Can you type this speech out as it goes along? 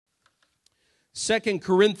2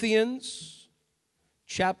 Corinthians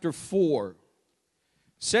chapter 4.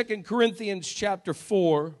 2 Corinthians chapter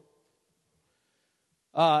 4.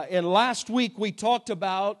 And last week we talked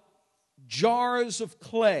about jars of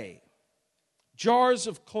clay. Jars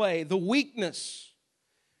of clay, the weakness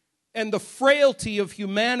and the frailty of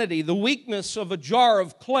humanity, the weakness of a jar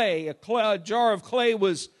of clay. A jar of clay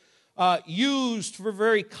was used for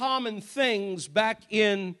very common things back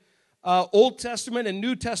in Old Testament and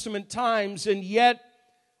New Testament times, and yet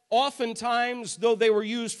oftentimes, though they were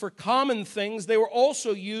used for common things, they were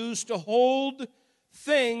also used to hold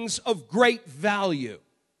things of great value.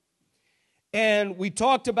 And we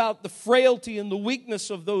talked about the frailty and the weakness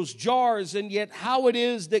of those jars, and yet how it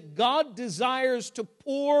is that God desires to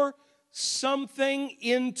pour something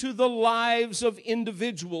into the lives of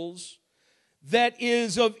individuals that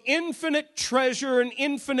is of infinite treasure and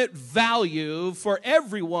infinite value for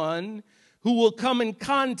everyone who will come in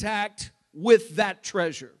contact with that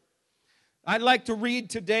treasure. I'd like to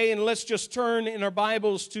read today, and let's just turn in our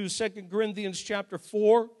Bibles to 2 Corinthians chapter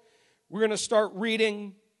 4. We're going to start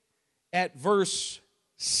reading at verse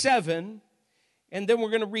 7, and then we're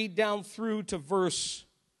going to read down through to verse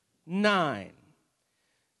 9.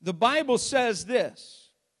 The Bible says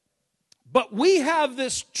this: "But we have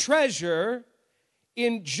this treasure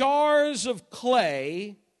in jars of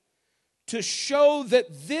clay to show that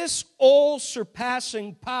this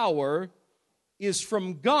all-surpassing power is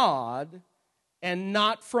from God and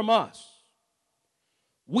not from us.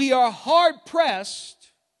 We are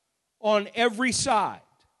hard-pressed on every side,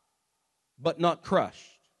 but not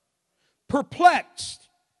crushed. Perplexed,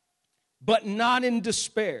 but not in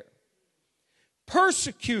despair.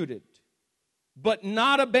 Persecuted, but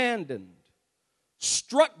not abandoned.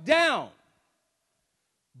 Struck down,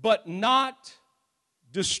 but not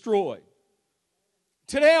destroyed."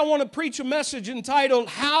 Today I want to preach a message entitled,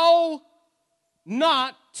 "How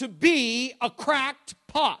Not to Be a Cracked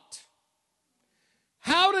Pot."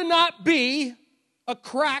 How to not be a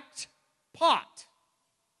cracked pot.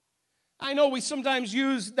 I know we sometimes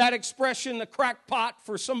use that expression, a cracked pot,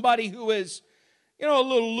 for somebody who is, a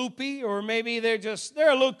little loopy, or maybe they're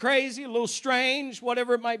a little crazy, a little strange,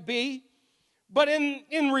 whatever it might be. But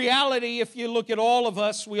in reality, if you look at all of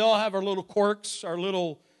us, we all have our little quirks, our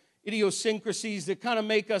little idiosyncrasies that kind of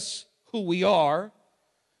make us who we are.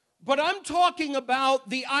 But I'm talking about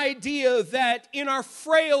the idea that in our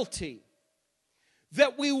frailty,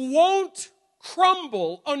 that we won't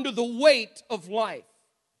crumble under the weight of life.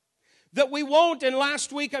 That we won't, and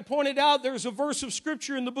last week I pointed out there's a verse of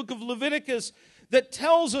Scripture in the book of Leviticus that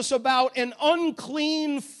tells us about an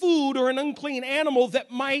unclean food or an unclean animal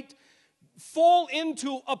that might fall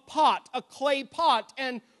into a pot, a clay pot.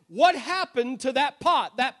 And what happened to that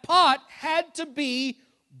pot? That pot had to be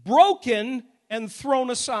broken and thrown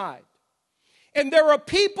aside. And there are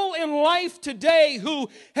people in life today who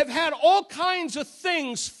have had all kinds of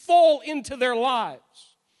things fall into their lives.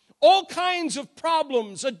 All kinds of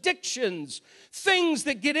problems, addictions, things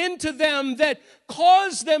that get into them that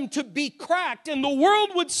cause them to be cracked. And the world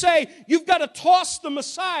would say, you've got to toss them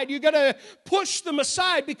aside. You've got to push them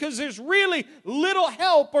aside because there's really little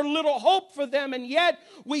help or little hope for them. And yet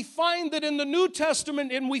we find that in the New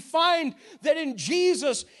Testament, and we find that in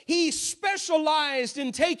Jesus, He specialized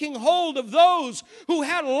in taking hold of those who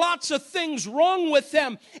had lots of things wrong with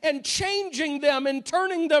them and changing them and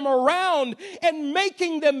turning them around and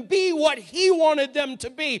making them be what He wanted them to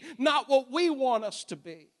be, not what we want us to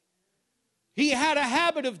be. He had a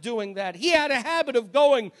habit of doing that. He had a habit of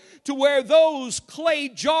going to where those clay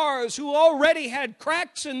jars who already had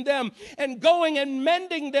cracks in them and going and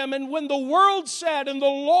mending them. And when the world said and the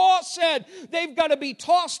law said they've got to be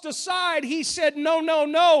tossed aside, He said,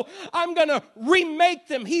 no, I'm going to remake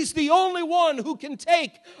them. He's the only one who can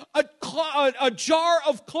take a jar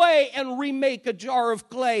of clay and remake a jar of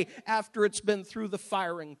clay after it's been through the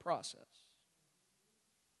firing process.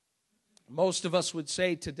 Most of us would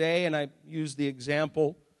say today, and I use the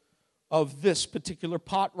example of this particular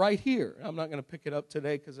pot right here. I'm not going to pick it up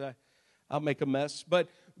today because I'll make a mess. But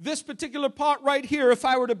this particular pot right here, if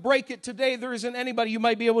I were to break it today, there isn't anybody. You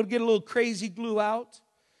might be able to get a little crazy glue out.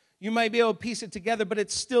 You might be able to piece it together, but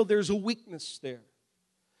it's still, there's a weakness there.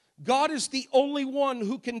 God is the only one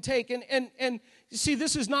who can take, and you see,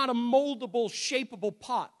 this is not a moldable, shapeable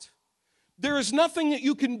pot. There is nothing that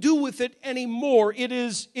you can do with it anymore. It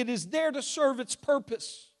is there to serve its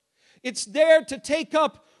purpose. It's there to take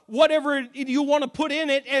up whatever you want to put in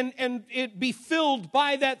it and it be filled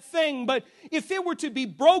by that thing. But if it were to be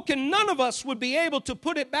broken, none of us would be able to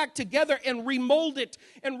put it back together and remold it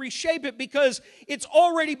and reshape it, because it's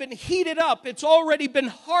already been heated up. It's already been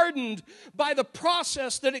hardened by the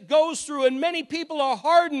process that it goes through. And many people are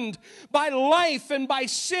hardened by life and by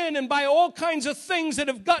sin and by all kinds of things that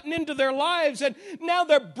have gotten into their lives. And now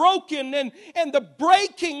they're broken, and the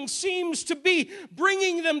breaking seems to be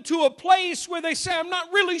bringing them to a place where they say, I'm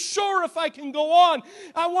not really sure if I can go on.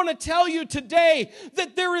 I want to tell you today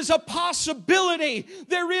that there is a possibility.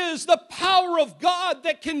 There is the power of God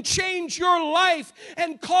that can change your life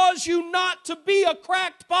and cause you not to be a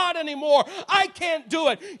cracked pot anymore. I can't do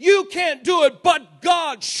it. You can't do it, but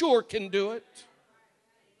God sure can do it.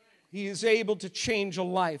 He is able to change a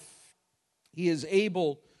life. He is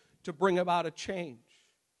able to bring about a change.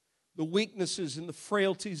 The weaknesses and the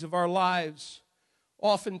frailties of our lives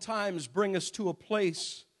oftentimes bring us to a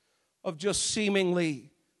place of just seemingly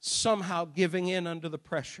somehow giving in under the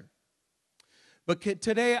pressure. But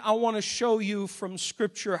today I want to show you from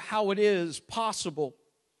Scripture how it is possible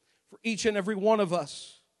for each and every one of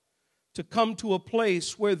us to come to a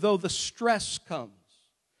place where, though the stress comes,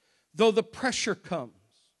 though the pressure comes,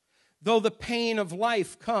 though the pain of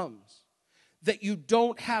life comes, that you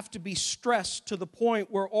don't have to be stressed to the point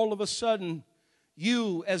where all of a sudden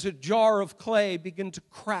you, as a jar of clay, begin to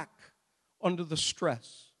crack under the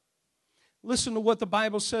stress. Listen to what the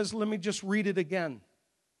Bible says. Let me just read it again.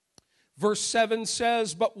 Verse 7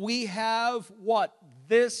 says, but we have what?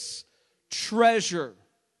 This treasure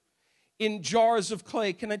in jars of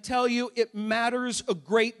clay. Can I tell you, it matters a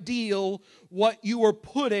great deal what you are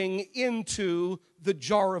putting into the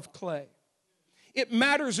jar of clay. It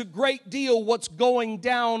matters a great deal what's going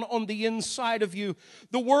down on the inside of you.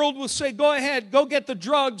 The world will say, go ahead, go get the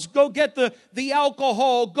drugs, go get the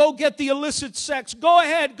alcohol, go get the illicit sex. Go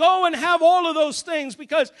ahead, go and have all of those things,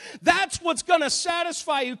 because that's what's going to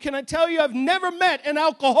satisfy you. Can I tell you, I've never met an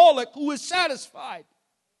alcoholic who is satisfied.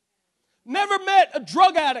 Never met a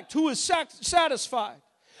drug addict who is satisfied.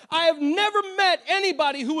 I have never met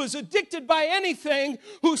anybody who is addicted by anything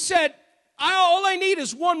who said, all I need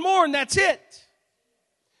is one more and that's it.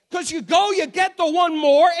 Because you go, you get the one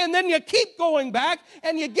more, and then you keep going back,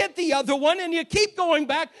 and you get the other one, and you keep going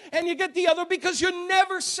back, and you get the other, because you're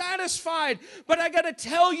never satisfied. But I got to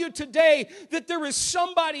tell you today that there is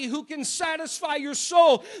somebody who can satisfy your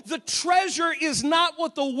soul. The treasure is not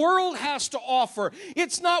what the world has to offer.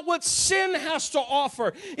 It's not what sin has to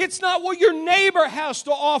offer. It's not what your neighbor has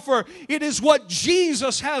to offer. It is what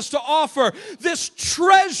Jesus has to offer. This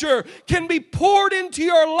treasure can be poured into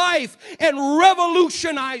your life and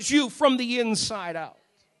revolutionize you from the inside out.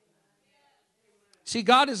 See,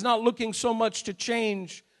 God is not looking so much to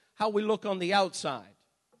change how we look on the outside.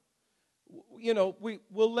 You know,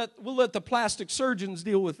 we'll let the plastic surgeons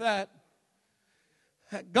deal with that.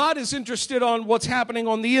 God is interested on what's happening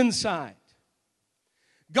on the inside.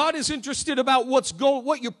 God is interested about what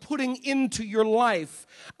you're putting into your life.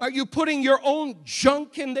 Are you putting your own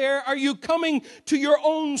junk in there? Are you coming to your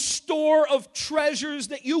own store of treasures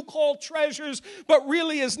that you call treasures, but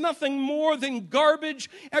really is nothing more than garbage?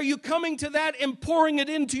 Are you coming to that and pouring it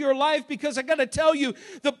into your life? Because I got to tell you,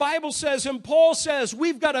 the Bible says, and Paul says,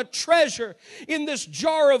 we've got a treasure in this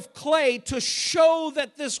jar of clay to show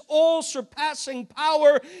that this all-surpassing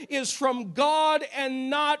power is from God and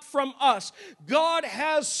not from us. God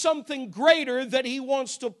has something greater that He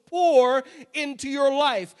wants to pour into your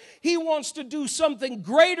life. He wants to do something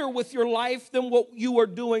greater with your life than what you are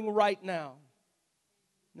doing right now.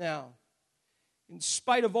 Now, in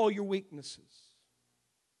spite of all your weaknesses,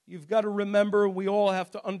 you've got to remember, we all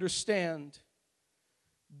have to understand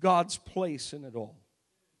God's place in it all.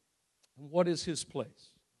 And what is His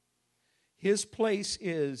place? His place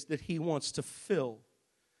is that He wants to fill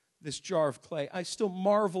this jar of clay. I still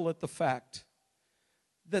marvel at the fact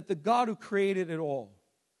that the God who created it all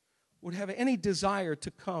would have any desire to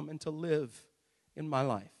come and to live in my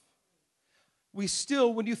life. We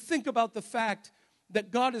still, when you think about the fact that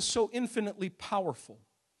God is so infinitely powerful,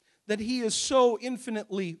 that He is so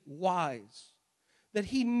infinitely wise, that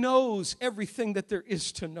He knows everything that there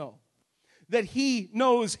is to know, that He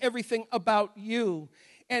knows everything about you,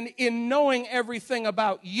 and in knowing everything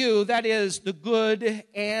about you, that is the good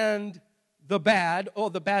and the bad. Oh,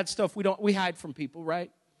 the bad stuff we hide from people, right?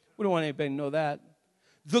 We don't want anybody to know that.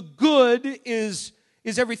 The good is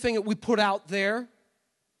everything that we put out there.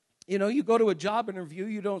 You know, you go to a job interview,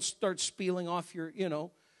 you don't start spieling off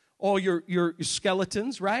all your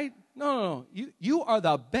skeletons, right? No. You are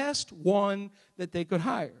the best one that they could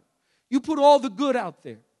hire. You put all the good out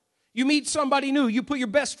there. You meet somebody new, you put your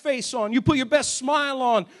best face on, you put your best smile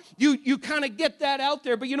on, you kind of get that out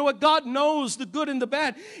there. But you know what? God knows the good and the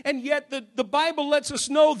bad. And yet the Bible lets us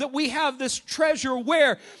know that we have this treasure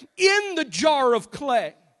where? In the jar of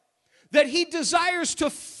clay. That He desires to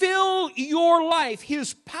fill your life.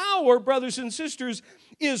 His power, brothers and sisters,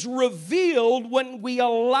 is revealed when we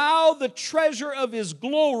allow the treasure of His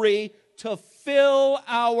glory to fill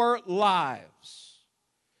our lives.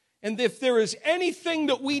 And if there is anything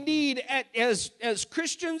that we need as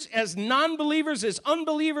Christians, as non-believers, as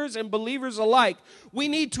unbelievers, and believers alike, we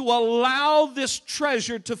need to allow this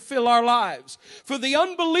treasure to fill our lives. For the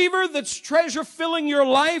unbeliever, that's treasure filling your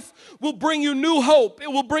life will bring you new hope.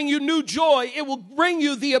 It will bring you new joy. It will bring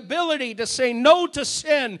you the ability to say no to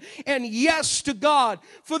sin and yes to God.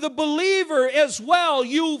 For the believer as well,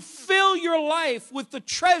 you fill your life with the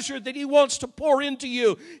treasure that He wants to pour into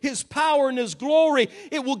you, His power and His glory.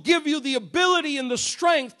 It will give you the ability and the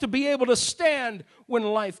strength to be able to stand when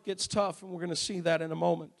life gets tough, and we're going to see that in a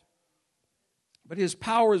moment. But His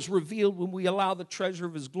power is revealed when we allow the treasure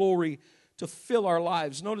of His glory to fill our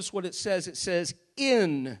lives. Notice what it says. It says,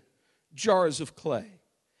 in jars of clay.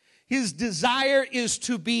 His desire is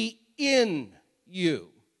to be in you,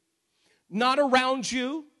 not around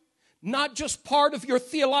you, not just part of your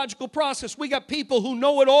theological process. We got people who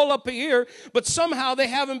know it all up here, but somehow they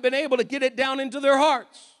haven't been able to get it down into their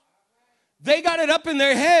hearts. They got it up in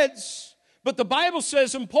their heads, but the Bible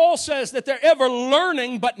says, and Paul says, that they're ever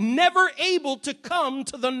learning but never able to come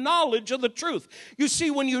to the knowledge of the truth. You see,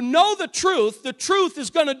 when you know the truth is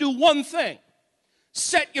going to do one thing: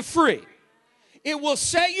 set you free. It will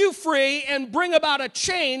set you free and bring about a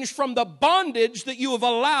change from the bondage that you have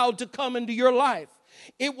allowed to come into your life.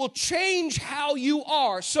 It will change how you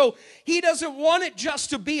are. So He doesn't want it just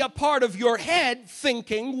to be a part of your head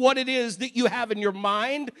thinking what it is that you have in your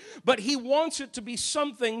mind, but He wants it to be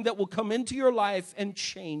something that will come into your life and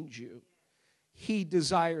change you. He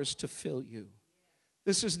desires to fill you.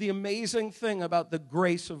 This is the amazing thing about the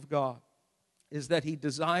grace of God, is that He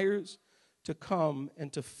desires to come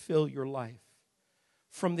and to fill your life.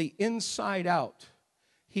 From the inside out,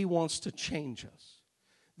 He wants to change us.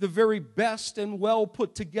 The very best and well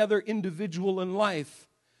put together individual in life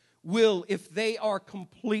will, if they are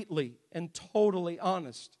completely and totally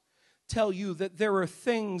honest, tell you that there are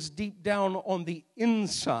things deep down on the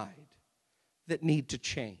inside that need to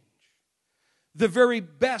change. The very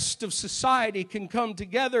best of society can come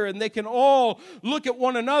together and they can all look at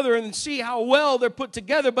one another and see how well they're put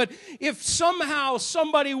together. But if somehow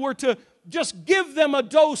somebody were to just give them a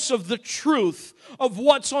dose of the truth of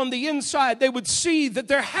what's on the inside, they would see that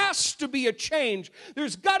there has to be a change.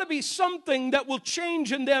 There's got to be something that will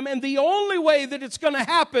change in them, and the only way that it's going to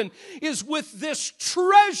happen is with this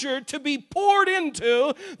treasure to be poured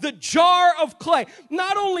into the jar of clay.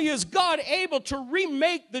 Not only is God able to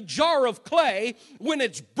remake the jar of clay when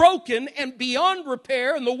it's broken and beyond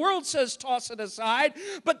repair, and the world says toss it aside,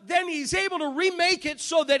 but then He's able to remake it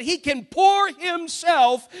so that He can pour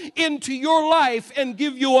Himself into your life and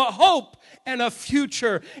give you a hope and a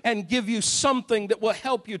future and give you something that will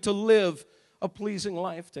help you to live a pleasing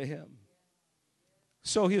life to Him.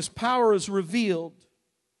 So His power is revealed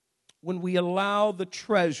when we allow the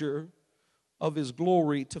treasure of His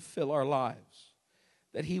glory to fill our lives.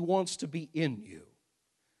 That He wants to be in you.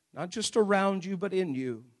 Not just around you, but in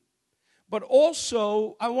you. But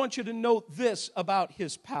also, I want you to note this about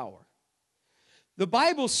His power. The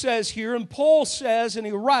Bible says here, and Paul says, and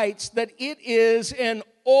he writes, that it is an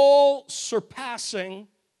all-surpassing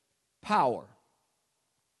power.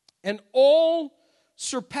 An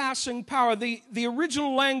all-surpassing power. The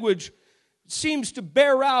original language seems to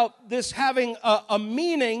bear out this having a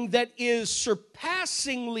meaning that is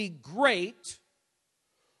surpassingly great,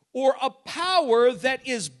 or a power that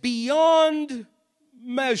is beyond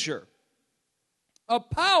measure. A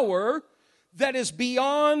power that is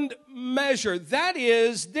beyond measure. That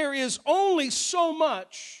is, there is only so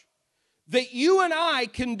much that you and I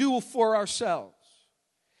can do for ourselves.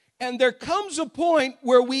 And there comes a point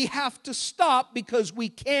where we have to stop because we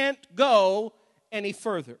can't go any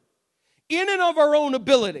further. In and of our own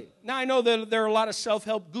ability. Now, I know that there are a lot of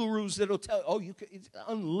self-help gurus that will tell you, it's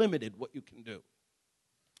unlimited what you can do.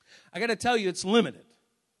 I got to tell you, it's limited.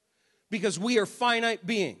 Because we are finite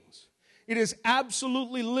beings. It is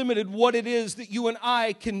absolutely limited what it is that you and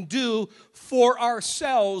I can do for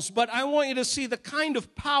ourselves. But I want you to see the kind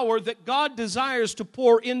of power that God desires to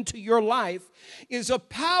pour into your life is a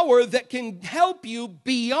power that can help you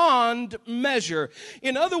beyond measure.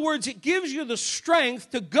 In other words, it gives you the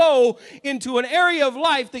strength to go into an area of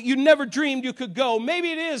life that you never dreamed you could go.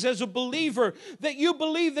 Maybe it is as a believer that you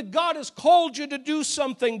believe that God has called you to do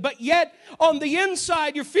something, but yet on the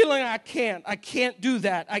inside you're feeling, I can't do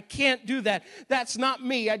that. I can't do that. That's not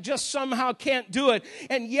me. I just somehow can't do it.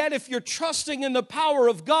 And yet if you're trusting in the power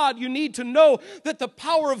of God, you need to know that the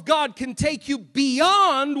power of God can take you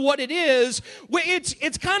beyond what it is.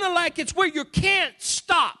 It's kind of like it's where your can't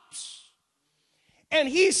stops. And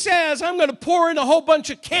he says, I'm going to pour in a whole bunch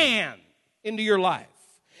of can into your life.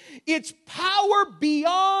 It's power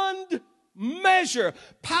beyond measure.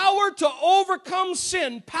 Power to overcome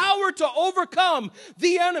sin. Power to overcome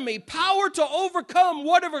the enemy. Power to overcome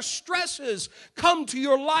whatever stresses come to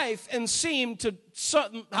your life and seem to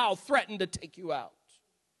somehow threaten to take you out.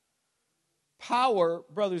 Power,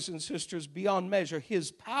 brothers and sisters, beyond measure.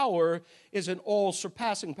 His power is an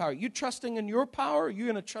all-surpassing power. You trusting in your power, or are you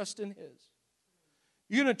going to trust in His?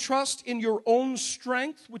 You're going to trust in your own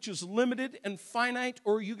strength, which is limited and finite,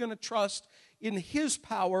 or are you going to trust in His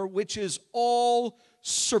power, which is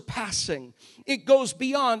all-surpassing? It goes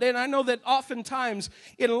beyond. And I know that oftentimes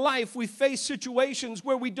in life we face situations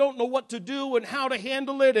where we don't know what to do and how to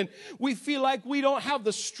handle it, and we feel like we don't have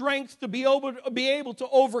the strength to be able to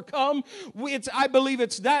overcome. I believe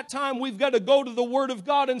it's that time we've got to go to the Word of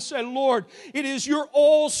God and say, Lord, it is your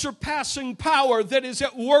all-surpassing power that is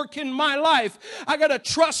at work in my life. I got to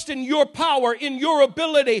trust in your power, in your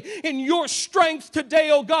ability, in your strength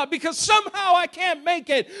today, oh God, because somehow I can't make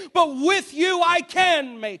it, but with you I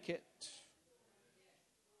can make it.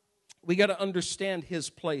 We got to understand His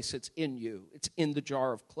place. It's in you. It's in the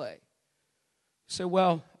jar of clay. You say,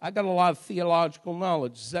 well, I got a lot of theological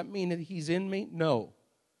knowledge. Does that mean that He's in me? No,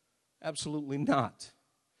 absolutely not.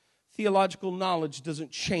 Theological knowledge doesn't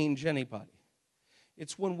change anybody.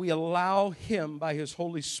 It's when we allow Him by His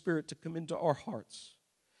Holy Spirit to come into our hearts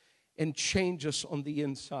and change us on the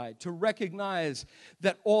inside, to recognize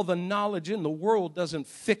that all the knowledge in the world doesn't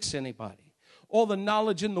fix anybody. All the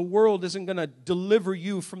knowledge in the world isn't going to deliver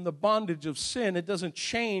you from the bondage of sin. It doesn't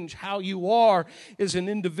change how you are as an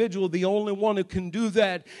individual. The only one who can do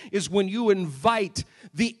that is when you invite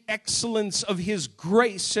the excellence of His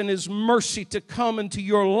grace and His mercy to come into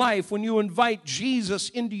your life. When you invite Jesus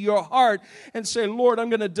into your heart and say, Lord, I'm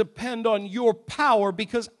going to depend on your power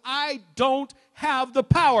because I don't have the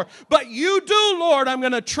power. But you do, Lord. I'm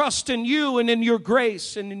going to trust in you and in your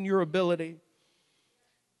grace and in your ability.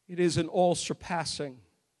 It is an all-surpassing,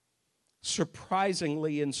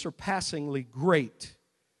 surprisingly and surpassingly great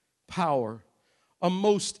power, a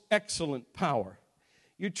most excellent power.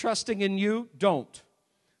 You're trusting in you? Don't.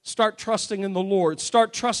 Start trusting in the Lord.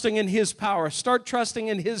 Start trusting in His power. Start trusting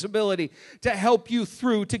in His ability to help you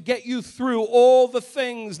through, to get you through all the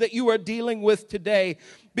things that you are dealing with today.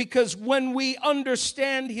 Because when we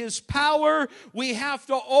understand His power, we have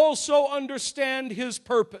to also understand His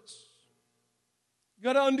purpose. You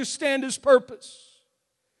got to understand His purpose.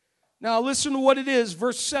 Now listen to what it is.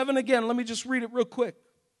 Verse 7 again. Let me just read it real quick.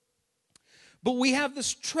 But we have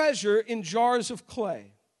this treasure in jars of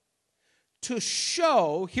clay to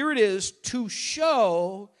show, here it is, to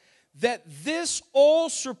show that this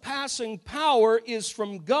all-surpassing power is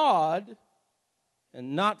from God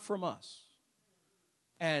and not from us.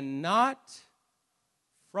 And not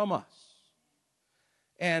from us.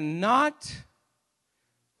 And not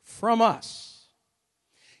from us.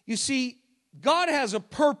 You see, God has a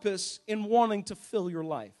purpose in wanting to fill your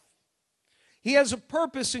life. He has a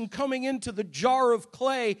purpose in coming into the jar of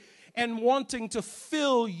clay and wanting to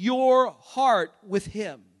fill your heart with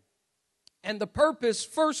Him. And the purpose,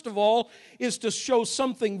 first of all, is to show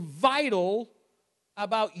something vital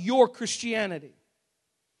about your Christianity.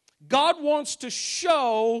 God wants to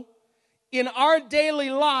show in our daily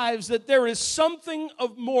lives that there is something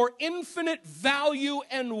of more infinite value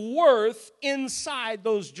and worth inside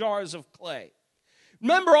those jars of clay.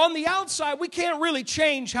 Remember, on the outside, we can't really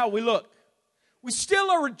change how we look. We still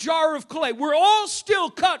are a jar of clay. We're all still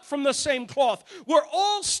cut from the same cloth. We're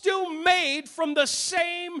all still made from the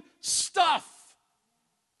same stuff.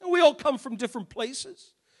 And we all come from different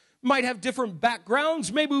places. Might have different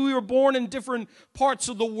backgrounds. Maybe we were born in different parts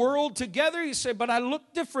of the world together. You say, but I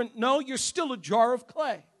look different. No, you're still a jar of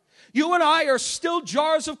clay. You and I are still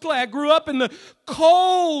jars of clay. I grew up in the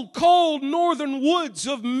cold, cold northern woods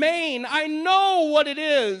of Maine. I know what it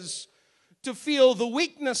is to feel the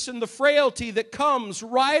weakness and the frailty that comes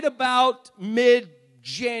right about mid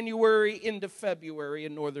January into February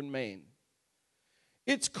in northern Maine.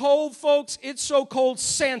 It's cold, folks. It's so cold,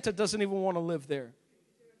 Santa doesn't even want to live there.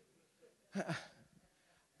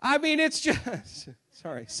 I mean, it's just,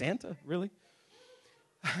 sorry, Santa, really?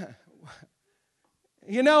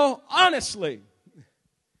 You know, honestly,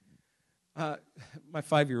 my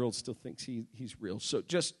 5-year-old still thinks he's real, so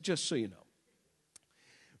just so you know.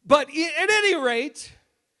 But at any rate,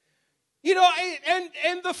 you know,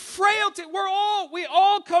 and the frailty, we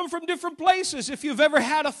all come from different places. If you've ever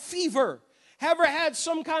had a fever, ever had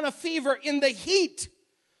some kind of fever in the heat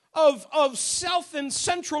of South and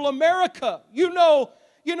Central America, you know,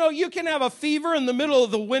 you can have a fever in the middle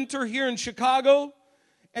of the winter here in Chicago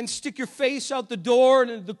and stick your face out the door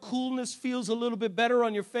and the coolness feels a little bit better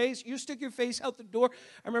on your face. You stick your face out the door.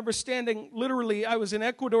 I remember I was in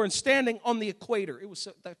Ecuador and standing on the equator. It was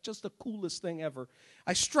just the coolest thing ever.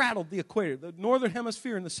 I straddled the equator, the northern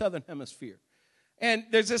hemisphere and the southern hemisphere. And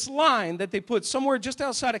there's this line that they put somewhere just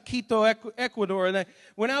outside of Quito, Ecuador, and I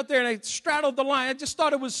went out there and I straddled the line. I just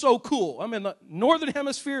thought it was so cool. I'm in the northern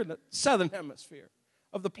hemisphere and the southern hemisphere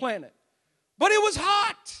of the planet. But it was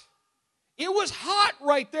hot. It was hot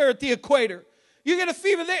right there at the equator. You get a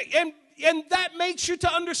fever there, and that makes you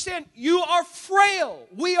to understand you are frail.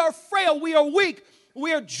 We are frail. We are weak.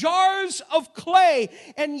 We are jars of clay,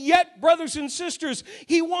 and yet, brothers and sisters,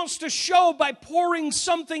 He wants to show by pouring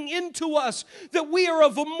something into us that we are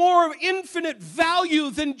of a more infinite value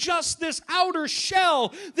than just this outer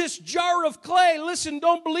shell, this jar of clay. Listen,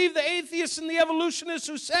 don't believe the atheists and the evolutionists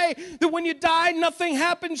who say that when you die, nothing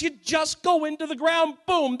happens. You just go into the ground,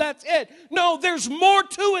 boom, that's it. No, there's more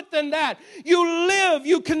to it than that. You live,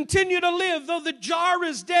 you continue to live, though the jar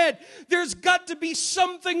is dead. There's got to be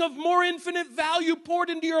something of more infinite value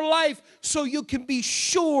poured into your life so you can be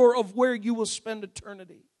sure of where you will spend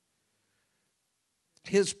eternity.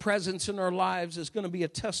 His presence in our lives is going to be a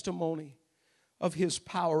testimony of His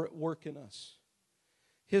power at work in us.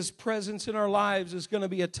 His presence in our lives is going to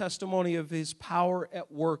be a testimony of His power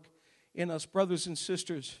at work in us. Brothers and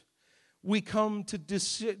sisters, we come to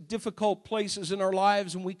difficult places in our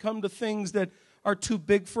lives, and we come to things that are too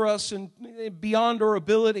big for us and beyond our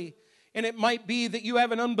ability. And it might be that you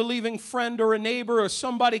have an unbelieving friend or a neighbor or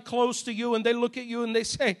somebody close to you, and they look at you and they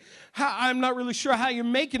say, I'm not really sure how you're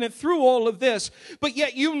making it through all of this. But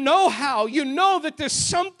yet you know how. You know that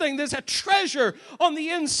there's a treasure on the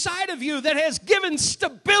inside of you that has given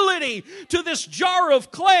stability to this jar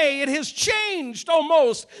of clay. It has changed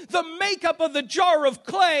almost the makeup of the jar of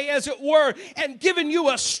clay, as it were, and given you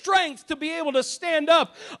a strength to be able to stand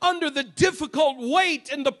up under the difficult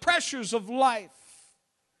weight and the pressures of life.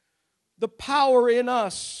 The power in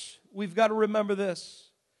us, we've got to remember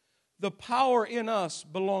this. The power in us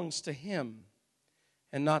belongs to Him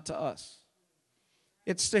and not to us.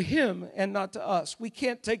 It's to Him and not to us. We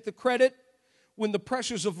can't take the credit when the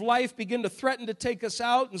pressures of life begin to threaten to take us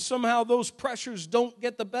out and somehow those pressures don't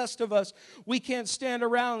get the best of us. We can't stand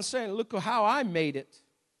around saying, look how I made it.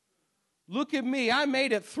 Look at me, I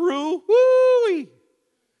made it through. Woo-wee.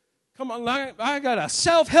 Come on, I got a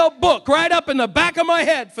self-help book right up in the back of my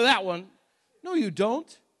head for that one. No, you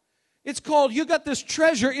don't. It's called, you got this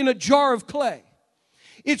treasure in a jar of clay.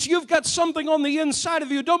 It's you've got something on the inside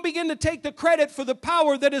of you. Don't begin to take the credit for the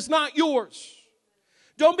power that is not yours.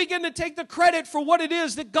 Don't begin to take the credit for what it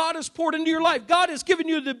is that God has poured into your life. God has given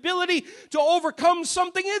you the ability to overcome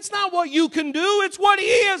something. It's not what you can do. It's what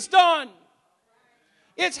He has done.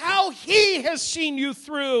 It's how He has seen you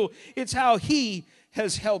through. It's how He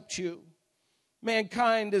has helped you.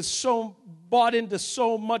 Mankind is so bought into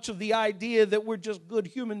so much of the idea that we're just good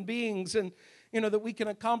human beings and, that we can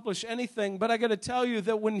accomplish anything. But I got to tell you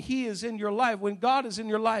that when He is in your life, when God is in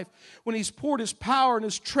your life, when He's poured His power and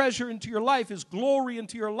His treasure into your life, His glory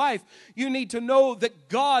into your life, you need to know that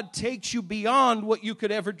God takes you beyond what you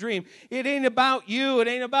could ever dream. It ain't about you. It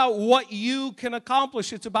ain't about what you can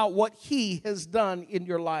accomplish. It's about what He has done in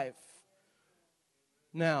your life.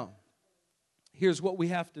 Now, here's what we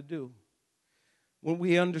have to do. When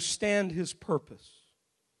we understand His purpose,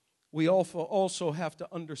 we also have to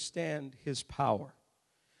understand His power.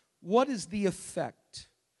 What is the effect?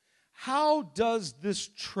 How does this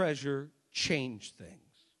treasure change things?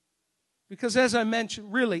 Because as I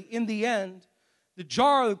mentioned, really, in the end, the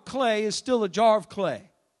jar of clay is still a jar of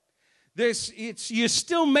clay. You're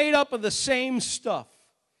still made up of the same stuff.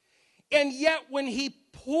 And yet when He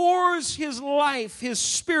pours His life, His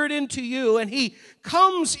Spirit into you, and He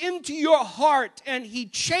comes into your heart, and He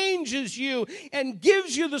changes you and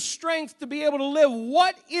gives you the strength to be able to live,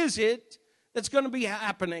 what is it that's going to be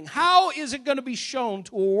happening? How is it going to be shown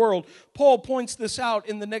to a world? Paul points this out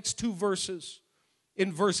in the next two verses.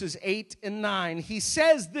 in verses 8 and 9. He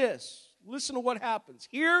says this. Listen to what happens.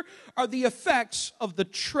 Here are the effects of the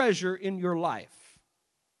treasure in your life.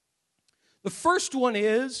 The first one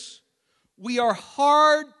is we are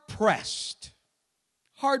hard pressed.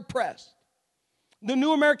 Hard pressed. The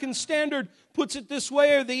New American Standard puts it this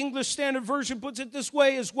way, or the English Standard Version puts it this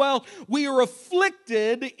way as well. We are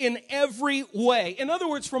afflicted in every way. In other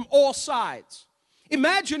words, from all sides.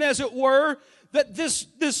 Imagine, as it were, that this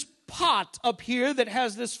pot up here that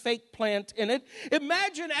has this fake plant in it,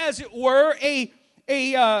 imagine, as it were, a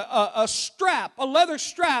strap, a leather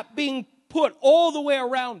strap being put all the way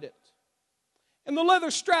around it. And the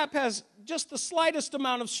leather strap has just the slightest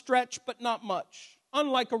amount of stretch, but not much,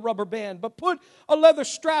 unlike a rubber band. But put a leather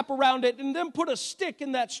strap around it and then put a stick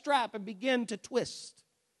in that strap and begin to twist.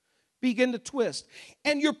 Begin to twist.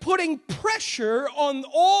 And you're putting pressure on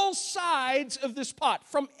all sides of this pot.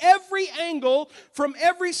 From every angle, from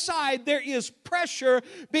every side, there is pressure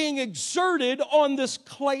being exerted on this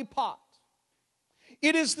clay pot.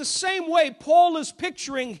 It is the same way Paul is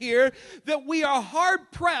picturing here, that we are hard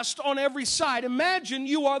pressed on every side. Imagine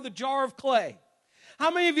you are the jar of clay. How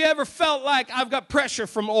many of you ever felt like I've got pressure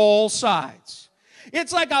from all sides?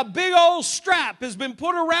 It's like a big old strap has been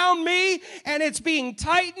put around me and it's being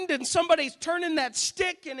tightened, and somebody's turning that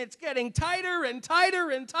stick and it's getting tighter and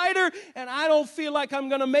tighter and tighter, and I don't feel like I'm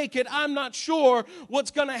going to make it. I'm not sure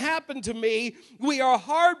what's going to happen to me. We are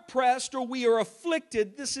hard pressed, or we are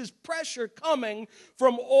afflicted. This is pressure coming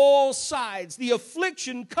from all sides. The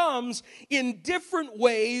affliction comes in different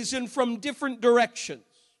ways and from different directions.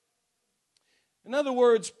 In other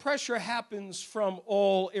words, pressure happens from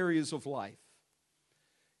all areas of life.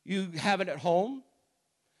 You have it at home.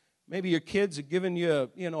 Maybe your kids are giving you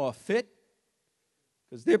a fit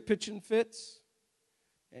because they're pitching fits.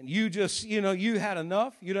 And you just, you had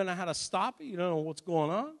enough. You don't know how to stop it. You don't know what's going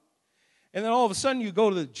on. And then all of a sudden you go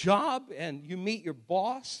to the job and you meet your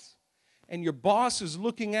boss. And your boss is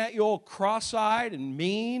looking at you all cross-eyed and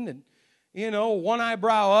mean, and one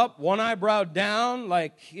eyebrow up, one eyebrow down,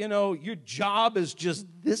 like, your job is just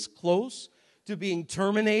this close to being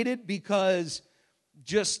terminated because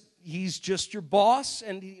he's just your boss,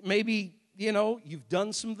 and maybe, you've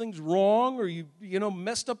done some things wrong, or you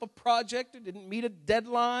messed up a project or didn't meet a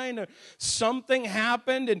deadline, or something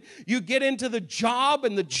happened, and you get into the job,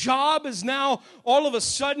 and the job is now all of a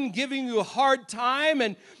sudden giving you a hard time,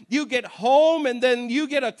 and you get home, and then you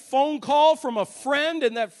get a phone call from a friend,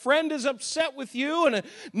 and that friend is upset with you, and a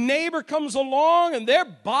neighbor comes along, and they're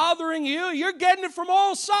bothering you. You're getting it from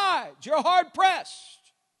all sides. You're hard pressed.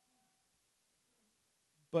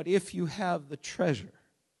 But if you have the treasure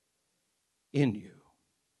in you,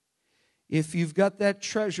 if you've got that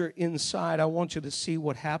treasure inside, I want you to see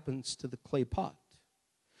what happens to the clay pot.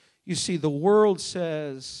 You see, the world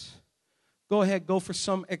says, go ahead, go for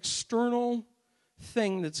some external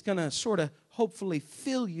thing that's going to sort of hopefully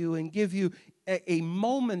fill you and give you a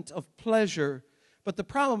moment of pleasure. But the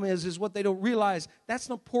problem is what they don't realize, that's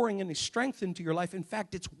not pouring any strength into your life. In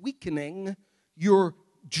fact, it's weakening your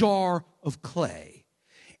jar of clay.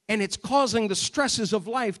 And it's causing the stresses of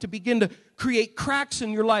life to begin to create cracks in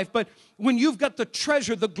your life. But when you've got the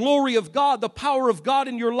treasure, the glory of God, the power of God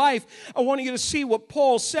in your life, I want you to see what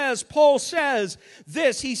Paul says. Paul says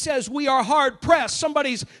this. He says, we are hard pressed.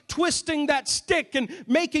 Somebody's twisting that stick and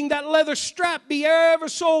making that leather strap be ever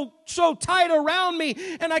so tight around me,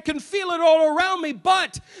 and I can feel it all around me.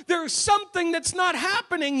 But there's something that's not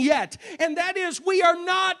happening yet, and that is we are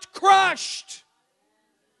not crushed.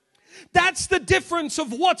 That's the difference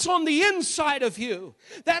of what's on the inside of you.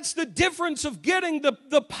 That's the difference of getting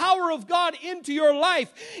the power of God into your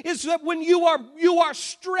life, is that when you are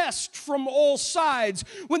stressed from all sides,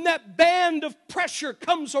 when that band of pressure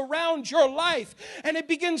comes around your life and it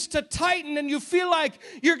begins to tighten and you feel like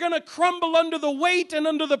you're going to crumble under the weight and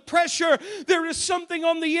under the pressure, there is something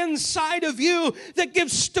on the inside of you that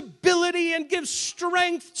gives stability and gives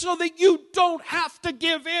strength so that you don't have to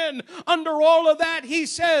give in under all of that. He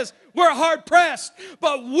says, we're hard pressed,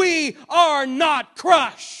 but we are not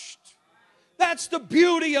crushed. That's the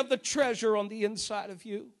beauty of the treasure on the inside of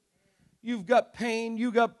you. You've got pain,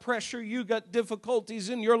 you got pressure, you got difficulties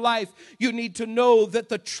in your life. You need to know that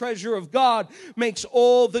the treasure of God makes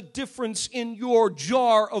all the difference in your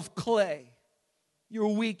jar of clay. You're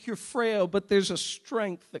weak, you're frail, but there's a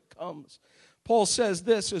strength that comes. Paul says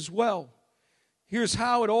this as well. Here's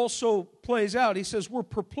how it also plays out. He says, we're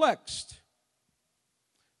perplexed.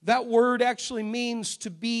 That word actually means to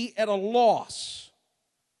be at a loss.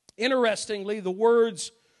 Interestingly, the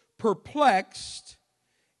words perplexed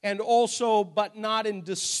and also but not in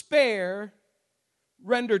despair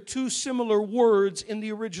render two similar words in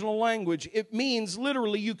the original language. It means,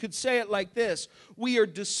 literally, you could say it like this: we are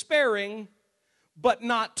despairing, but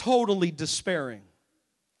not totally despairing.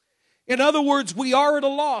 In other words, we are at a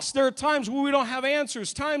loss. There are times where we don't have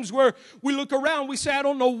answers, times where we look around, we say, I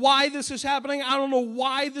don't know why this is happening. I don't know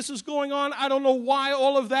why this is going on. I don't know why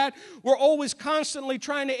all of that. We're always constantly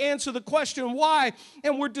trying to answer the question, why?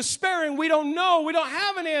 And we're despairing. We don't know. We don't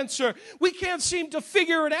have an answer. We can't seem to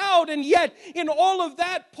figure it out. And yet, in all of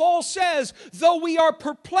that, Paul says, though we are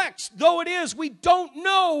perplexed, though it is, we don't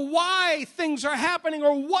know why things are happening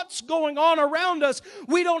or what's going on around us.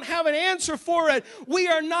 We don't have an answer for it. We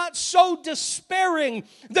are not so despairing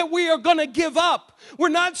that we are going to give up. We're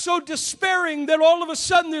not so despairing that all of a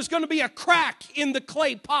sudden there's going to be a crack in the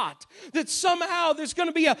clay pot, that somehow there's going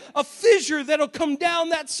to be a fissure that'll come down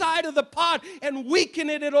that side of the pot and weaken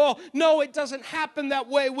it at all. No, it doesn't happen that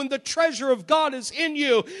way. When the treasure of God is in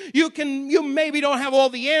you, you maybe don't have all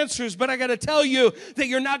the answers, but I got to tell you that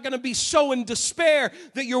you're not going to be so in despair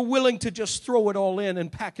that you're willing to just throw it all in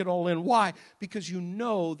and pack it all in. Why? Because you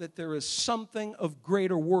know that there is something of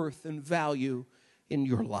greater worth and value in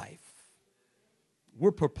your life.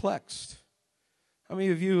 We're perplexed. How many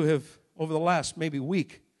of you have, over the last maybe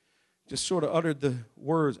week, just sort of uttered the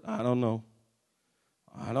words, I don't know.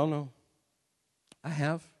 I don't know. I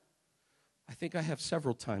have. I think I have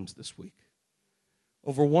several times this week.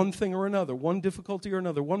 Over one thing or another, one difficulty or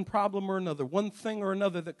another, one problem or another, one thing or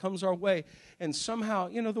another that comes our way. And somehow,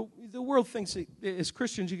 the world thinks that as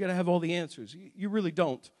Christians you got to have all the answers. You really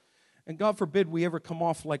don't. And God forbid we ever come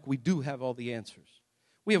off like we do have all the answers.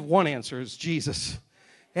 We have one answer, it's Jesus.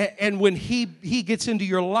 And when he gets into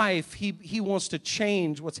your life, he wants to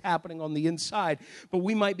change what's happening on the inside. But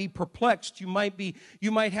we might be perplexed. You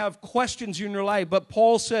might have questions in your life. But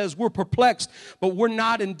Paul says we're perplexed, but we're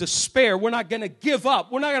not in despair. We're not going to give up.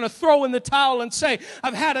 We're not going to throw in the towel and say,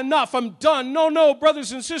 I've had enough, I'm done. No,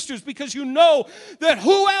 brothers and sisters, because you know that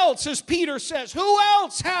who else, as Peter says, who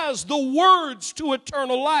else has the words to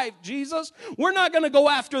eternal life? Jesus. We're not going to go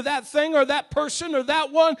after that thing or that person or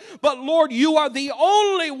that one. But Lord, you are the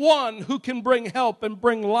only one who can bring help and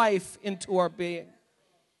bring life into our being.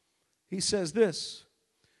 He says this: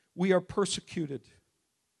 we are persecuted.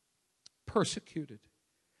 Persecuted.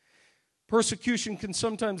 Persecution can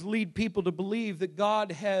sometimes lead people to believe that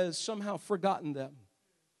God has somehow forgotten them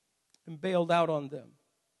and bailed out on them,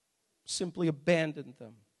 simply abandoned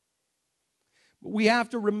them. But we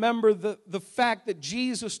have to remember the fact that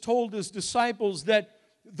Jesus told his disciples that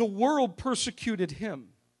the world persecuted him.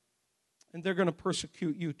 And they're going to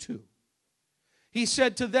persecute you too. He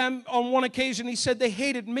said to them on one occasion, he said, they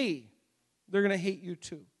hated me. They're going to hate you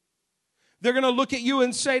too. They're going to look at you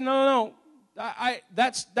and say, no,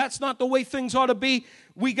 that's not the way things ought to be.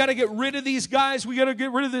 We got to get rid of these guys. We got to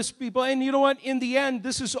get rid of these people. And you know what? In the end,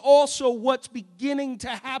 this is also what's beginning to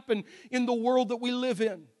happen in the world that we live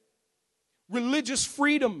in. Religious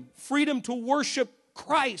freedom, freedom to worship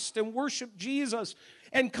Christ and worship Jesus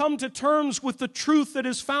and come to terms with the truth that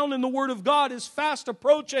is found in the Word of God is fast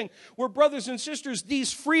approaching, where, brothers and sisters,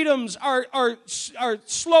 these freedoms are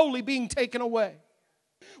slowly being taken away.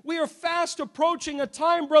 We are fast approaching a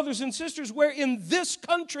time, brothers and sisters, where in this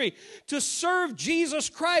country, to serve Jesus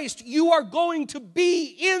Christ, you are going to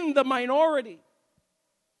be in the minority.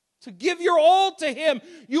 To give your all to Him,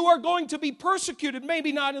 you are going to be persecuted,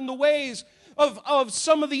 maybe not in the ways of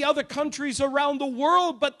some of the other countries around the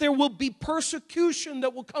world, but there will be persecution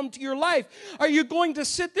that will come to your life. Are you going to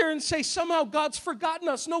sit there and say, somehow God's forgotten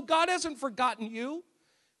us? No, God hasn't forgotten you.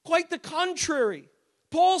 Quite the contrary.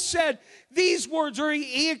 Paul said these words, or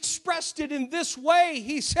he expressed it in this way.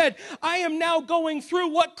 He said, I am now going through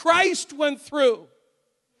what Christ went through.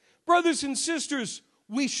 Brothers and sisters,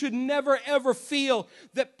 we should never, ever feel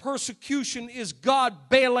that persecution is God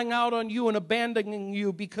bailing out on you and abandoning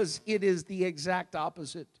you, because it is the exact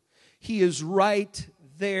opposite. He is right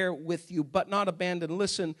there with you, but not abandoned.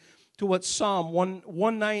 Listen to what Psalm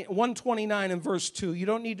 129 and verse 2. You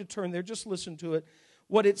don't need to turn there. Just listen to it.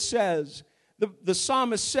 What it says. The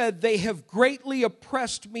psalmist said, they have greatly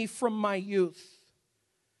oppressed me from my youth,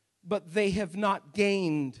 but they have not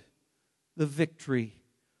gained the victory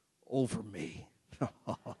over me.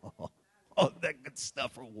 Oh, that good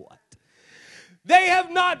stuff or what? They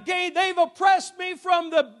have not gained, they've oppressed me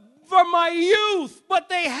from my youth, but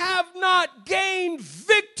they have not gained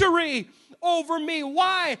victory over me.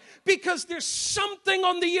 Why? Because there's something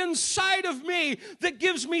on the inside of me that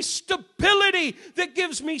gives me stability, that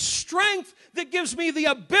gives me strength, that gives me the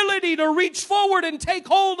ability to reach forward and take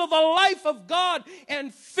hold of the life of God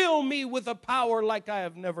and fill me with a power like I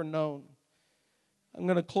have never known. I'm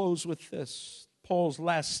going to close with this. Paul's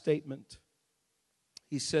last statement.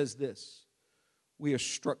 he says this: we are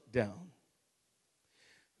struck down.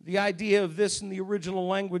 The idea of this in the original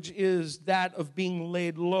language is that of being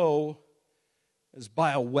laid low as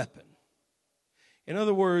by a weapon. In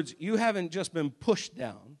other words, you haven't just been pushed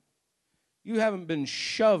down. You haven't been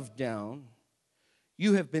shoved down.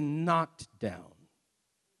 You have been knocked down.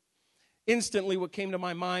 Instantly, what came to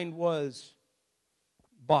my mind was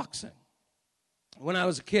boxing. When I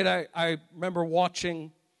was a kid, I remember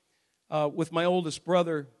watching with my oldest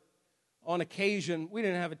brother. On occasion, we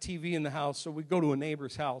didn't have a TV in the house, so we'd go to a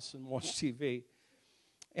neighbor's house and watch TV.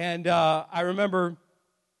 And I remember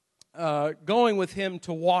going with him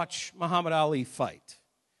to watch Muhammad Ali fight.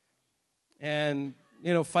 And,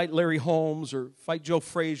 fight Larry Holmes or fight Joe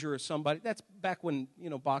Frazier or somebody. That's back when,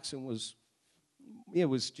 boxing was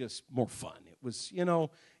just more fun. It was,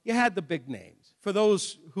 you had the big names. For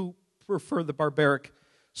those who prefer the barbaric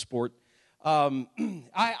sport,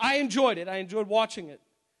 I enjoyed it. I enjoyed watching it.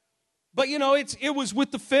 But, it was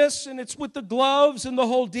with the fists and it's with the gloves and the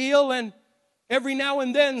whole deal. And every now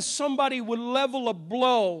and then somebody would level a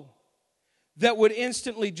blow that would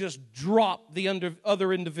instantly just drop the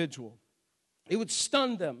other individual. It would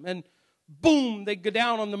stun them. And boom, they'd go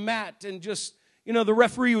down on the mat and just, the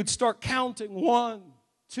referee would start counting. 1,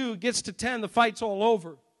 2, gets to 10, the fight's all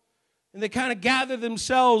over. And they kind of gather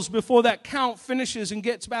themselves before that count finishes and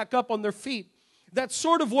gets back up on their feet. That's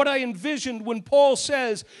sort of what I envisioned when Paul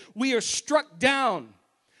says we are struck down,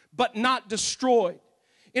 but not destroyed.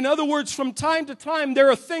 In other words, from time to time, there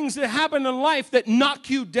are things that happen in life that knock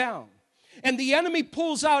you down. And the enemy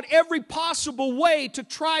pulls out every possible way to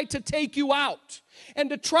try to take you out and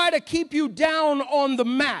to try to keep you down on the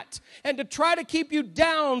mat and to try to keep you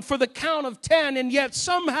down for the count of 10, and yet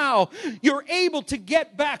somehow you're able to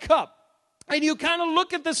get back up. And you kind of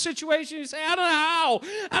look at the situation and you say, I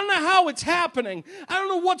don't know how it's happening. I don't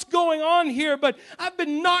know what's going on here, but I've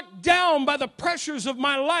been knocked down by the pressures of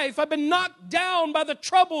my life. I've been knocked down by the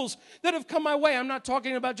troubles that have come my way. I'm not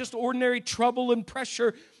talking about just ordinary trouble and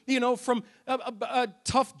pressure, from a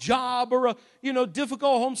tough job or a,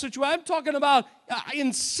 difficult home situation. I'm talking about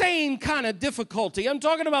insane kind of difficulty. I'm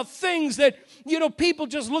talking about things that, people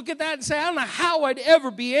just look at that and say, I don't know how I'd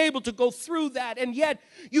ever be able to go through that. And yet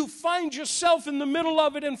you find yourself in the middle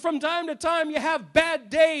of it. And from time to time you have bad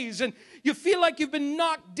days and you feel like you've been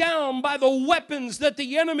knocked down by the weapons that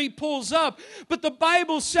the enemy pulls up. But the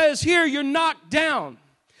Bible says here you're knocked down.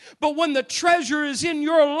 But when the treasure is in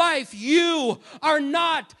your life, you are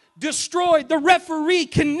not destroyed. The referee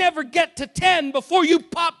can never get to 10 before you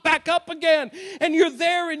pop back up again. And you're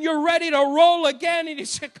there and you're ready to roll again. And you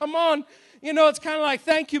say, come on. It's kind of like,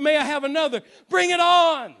 thank you, may I have another? Bring it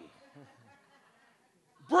on.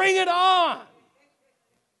 Bring it on.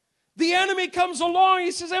 The enemy comes along.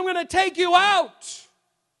 He says, I'm going to take you out.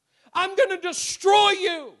 I'm going to destroy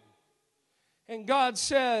you. And God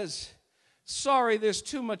says, sorry, there's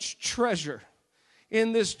too much treasure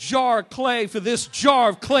in this jar of clay for this jar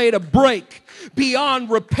of clay to break beyond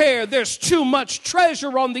repair. There's too much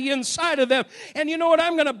treasure on the inside of them. And you know what?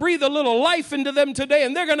 I'm going to breathe a little life into them today,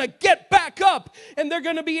 and they're going to get back up, and they're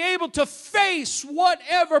going to be able to face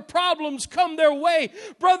whatever problems come their way.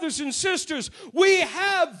 Brothers and sisters, we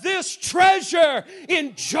have this treasure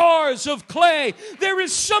in jars of clay. There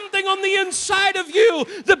is something on the inside of you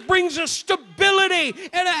that brings a stability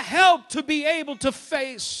and a help to be able to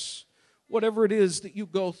face whatever it is that you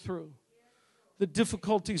go through. The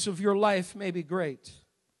difficulties of your life may be great.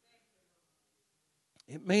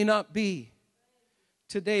 It may not be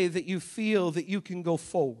today that you feel that you can go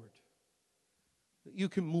forward, that you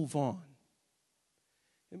can move on.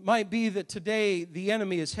 It might be that today the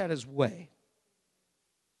enemy has had his way.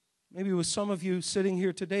 Maybe with some of you sitting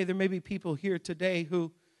here today, there may be people here today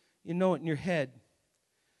who, it in your head,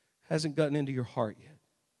 hasn't gotten into your heart yet.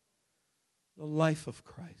 The life of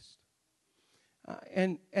Christ.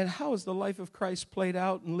 And how is the life of Christ played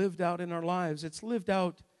out and lived out in our lives? It's lived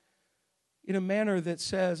out in a manner that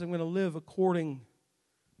says, I'm going to live according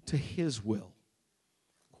to His will,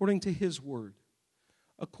 according to His word,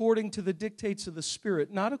 according to the dictates of the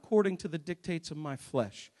Spirit, not according to the dictates of my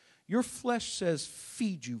flesh. Your flesh says,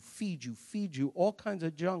 feed you, feed you, feed you, all kinds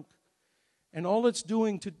of junk. And all it's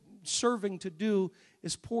serving to do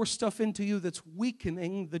is pour stuff into you that's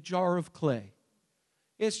weakening the jar of clay.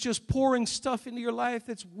 It's just pouring stuff into your life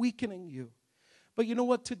that's weakening you. But you know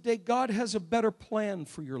what? Today, God has a better plan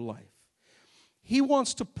for your life. He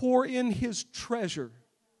wants to pour in His treasure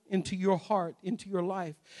into your heart, into your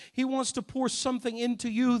life. He wants to pour something into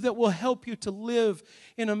you that will help you to live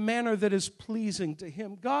in a manner that is pleasing to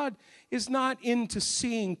Him. God is not into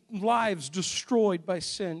seeing lives destroyed by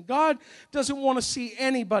sin. God doesn't want to see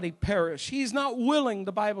anybody perish. He's not willing,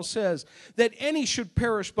 the Bible says, that any should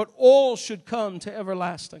perish, but all should come to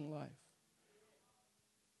everlasting life.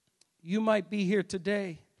 You might be here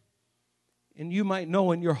today, and you might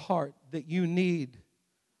know in your heart that you need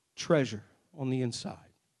treasure on the inside.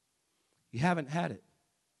 You haven't had it.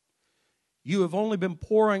 You have only been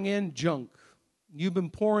pouring in junk. You've been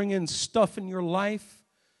pouring in stuff in your life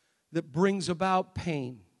that brings about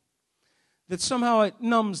pain. That somehow it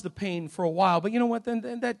numbs the pain for a while. But you know what?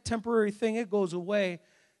 Then that temporary thing, it goes away.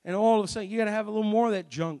 And all of a sudden, you got to have a little more of that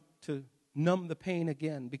junk to numb the pain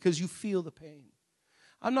again because you feel the pain.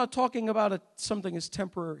 I'm not talking about something as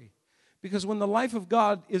temporary. Because when the life of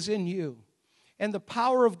God is in you, and the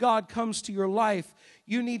power of God comes to your life,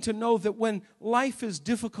 you need to know that when life is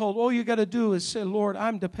difficult, all you got to do is say, Lord,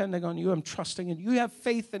 I'm depending on you. I'm trusting in you. You have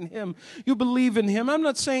faith in Him. You believe in Him. I'm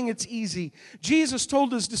not saying it's easy. Jesus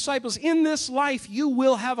told His disciples, in this life you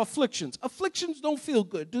will have afflictions. Afflictions don't feel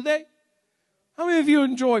good, do they? How many of you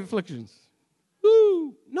enjoy afflictions?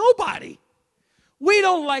 Ooh, nobody. We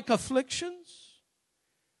don't like afflictions.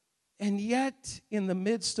 And yet, in the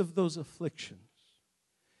midst of those afflictions,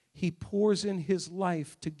 He pours in His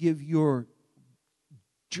life to give your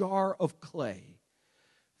jar of clay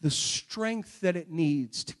the strength that it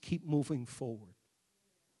needs to keep moving forward.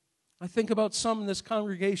 I think about some in this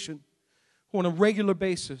congregation who on a regular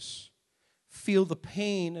basis feel the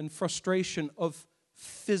pain and frustration of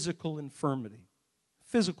physical infirmity,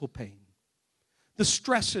 physical pain, the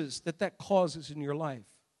stresses that causes in your life.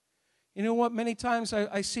 You know what? Many times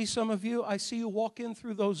I see some of you, I see you walk in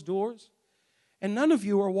through those doors, and none of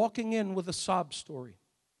you are walking in with a sob story.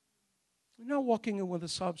 You're not walking in with a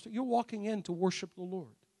sob story. You're walking in to worship the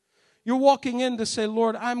Lord. You're walking in to say,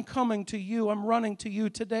 Lord, I'm coming to you. I'm running to you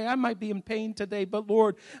today. I might be in pain today, but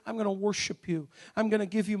Lord, I'm going to worship you. I'm going to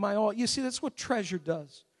give you my all. You see, that's what treasure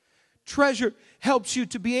does. Treasure helps you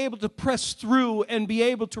to be able to press through and be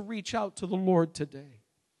able to reach out to the Lord today.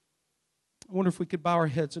 I wonder if we could bow our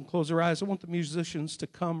heads and close our eyes. I want the musicians to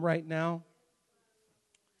come right now.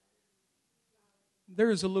 There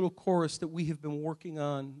is a little chorus that we have been working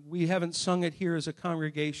on. We haven't sung it here as a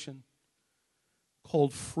congregation,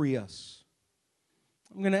 called Free Us.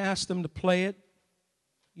 I'm going to ask them to play it.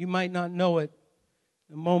 You might not know it.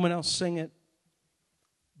 In a moment I'll sing it.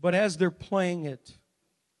 But as they're playing it,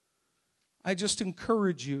 I just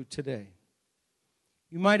encourage you today.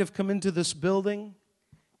 You might have come into this building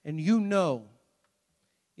and you know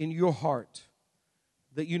in your heart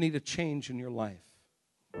that you need a change in your life.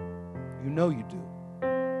 You know you do.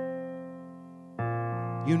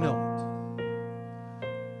 You know it.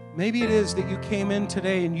 Maybe it is that you came in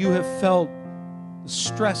today and you have felt the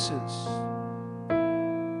stresses,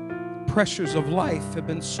 pressures of life have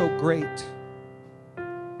been so great.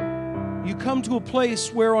 You come to a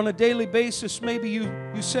place where on a daily basis maybe you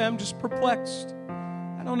say, I'm just perplexed.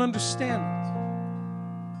 I don't understand it.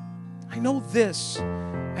 I know this.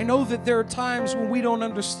 I know that there are times when we don't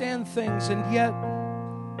understand things, and yet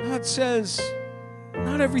God says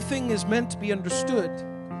not everything is meant to be understood.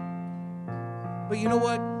 But you know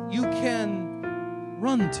what? You can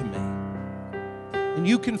run to me. And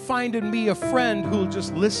you can find in me a friend who will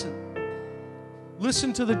just listen.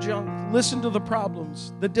 Listen to the junk. Listen to the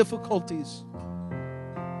problems, the difficulties.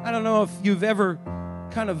 I don't know if you've ever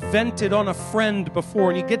kind of vented on a friend before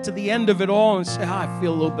and you get to the end of it all and say, I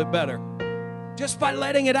feel a little bit better. Just by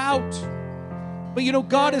letting it out. But you know,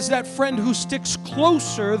 God is that friend who sticks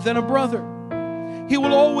closer than a brother. He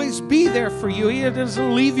will always be there for you. He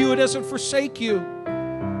doesn't leave you. He doesn't forsake you.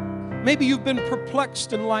 Maybe you've been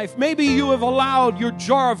perplexed in life. Maybe you have allowed your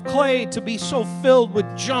jar of clay to be so filled with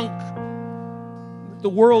junk. The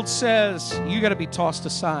world says you got to be tossed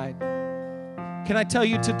aside. Can I tell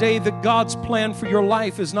you today that God's plan for your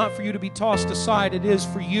life is not for you to be tossed aside. It is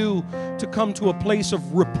for you to come to a place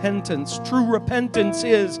of repentance. True repentance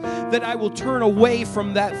is that I will turn away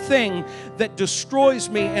from that thing that destroys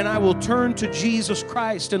me and I will turn to Jesus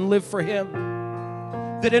Christ and live for Him.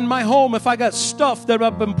 That in my home, if I got stuff that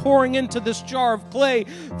I've been pouring into this jar of clay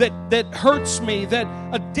that hurts me, that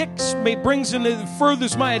addicts me, brings in,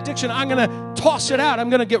 furthers my addiction, I'm going to toss it out. I'm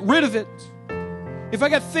going to get rid of it. If I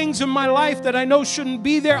got things in my life that I know shouldn't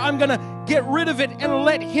be there, I'm going to get rid of it and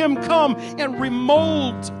let Him come and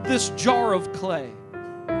remold this jar of clay.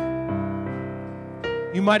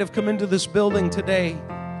 You might have come into this building today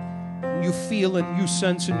and you feel and you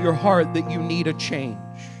sense in your heart that you need a change.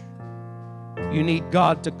 You need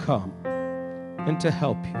God to come and to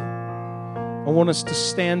help you. I want us to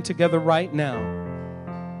stand together right now.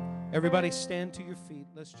 Everybody stand to your feet.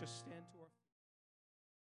 Let's just stand.